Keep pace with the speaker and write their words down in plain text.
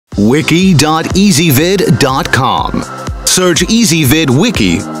Wiki.ezvid.com. Search EasyVid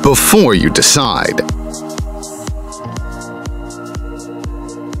Wiki before you decide.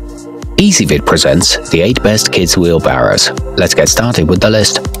 EasyVid presents the 8 best kids wheelbarrows. Let's get started with the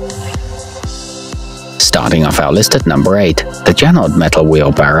list. Starting off our list at number 8, the Janod metal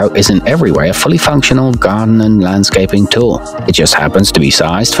wheelbarrow is in every way a fully functional garden and landscaping tool. It just happens to be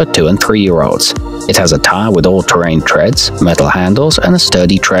sized for 2- and 3-year-olds. It has a tire with all-terrain treads, metal handles, and a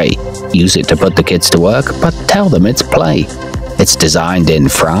sturdy tray. Use it to put the kids to work, but tell them it's play. It's designed in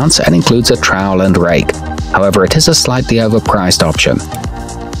France and includes a trowel and rake. However, it is a slightly overpriced option.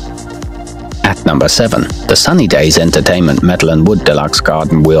 At number 7, the Sunny Days Entertainment Metal and Wood Deluxe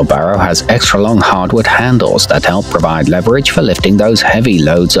Garden Wheelbarrow has extra long hardwood handles that help provide leverage for lifting those heavy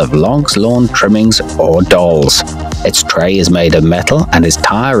loads of logs, lawn trimmings, or dolls. Its tray is made of metal and its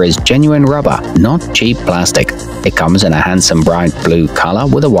tire is genuine rubber, not cheap plastic. It comes in a handsome bright blue color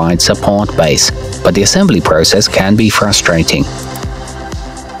with a wide support base, but the assembly process can be frustrating.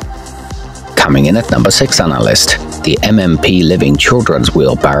 Coming in at number 6 on our list, the MMP Living Children's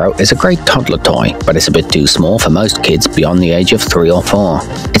Wheelbarrow is a great toddler toy, but it's a bit too small for most kids beyond the age of 3 or 4.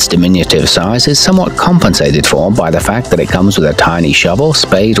 Its diminutive size is somewhat compensated for by the fact that it comes with a tiny shovel,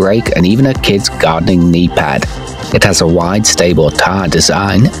 spade, rake, and even a kid's gardening knee pad. It has a wide, stable tire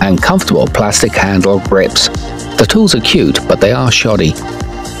design and comfortable plastic handle grips. The tools are cute, but they are shoddy.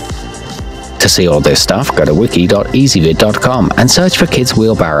 To see all this stuff, go to wiki.ezvid.com and search for kids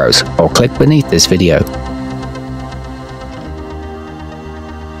wheelbarrows, or click beneath this video.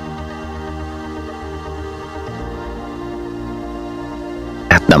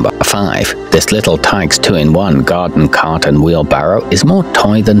 At number 5, this little Tykes 2-in-1 garden cart and wheelbarrow is more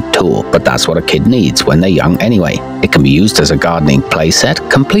toy than tool, but that's what a kid needs when they're young anyway. It can be used as a gardening playset,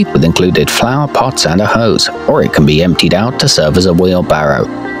 complete with included flower pots and a hose, or it can be emptied out to serve as a wheelbarrow.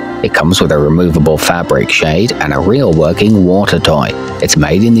 It comes with a removable fabric shade and a real working water toy. It's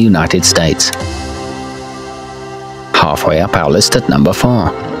made in the United States. Halfway up our list at number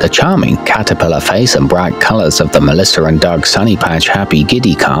 4, the charming caterpillar face and bright colors of the Melissa and Doug Sunny Patch Happy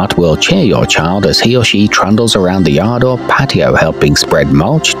Giddy cart will cheer your child as he or she trundles around the yard or patio helping spread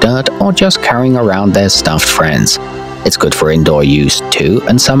mulch, dirt, or just carrying around their stuffed friends. It's good for indoor use too,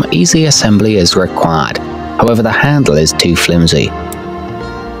 and some easy assembly is required. However, the handle is too flimsy.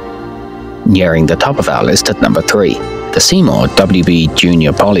 Nearing the top of our list at number 3, the Seymour WB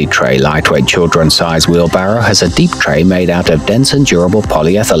Junior Poly Tray Lightweight Children's Size Wheelbarrow has a deep tray made out of dense and durable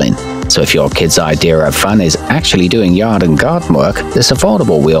polyethylene. So if your kid's idea of fun is actually doing yard and garden work, this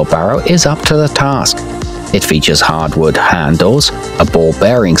affordable wheelbarrow is up to the task. It features hardwood handles, a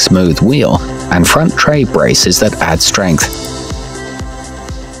ball-bearing smooth wheel, and front tray braces that add strength.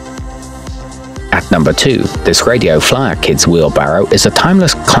 At number 2, this Radio Flyer Kids Wheelbarrow is a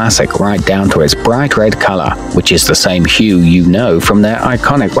timeless classic right down to its bright red color, which is the same hue you know from their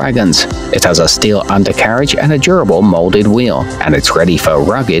iconic wagons. It has a steel undercarriage and a durable molded wheel, and it's ready for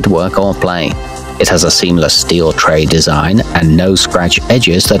rugged work or play. It has a seamless steel tray design and no scratch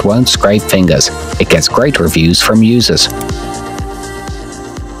edges that won't scrape fingers. It gets great reviews from users.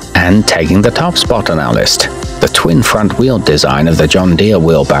 And taking the top spot on our list, the twin front wheel design of the John Deere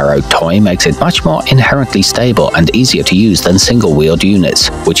wheelbarrow toy makes it much more inherently stable and easier to use than single-wheeled units,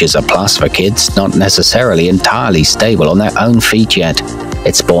 which is a plus for kids not necessarily entirely stable on their own feet yet.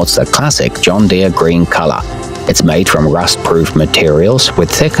 It sports the classic John Deere green color. It's made from rust-proof materials with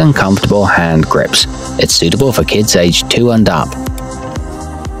thick and comfortable hand grips. It's suitable for kids aged 2 and up.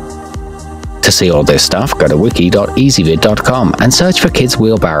 To see all this stuff, go to wiki.ezvid.com and search for kids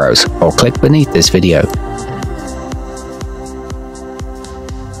wheelbarrows, or click beneath this video.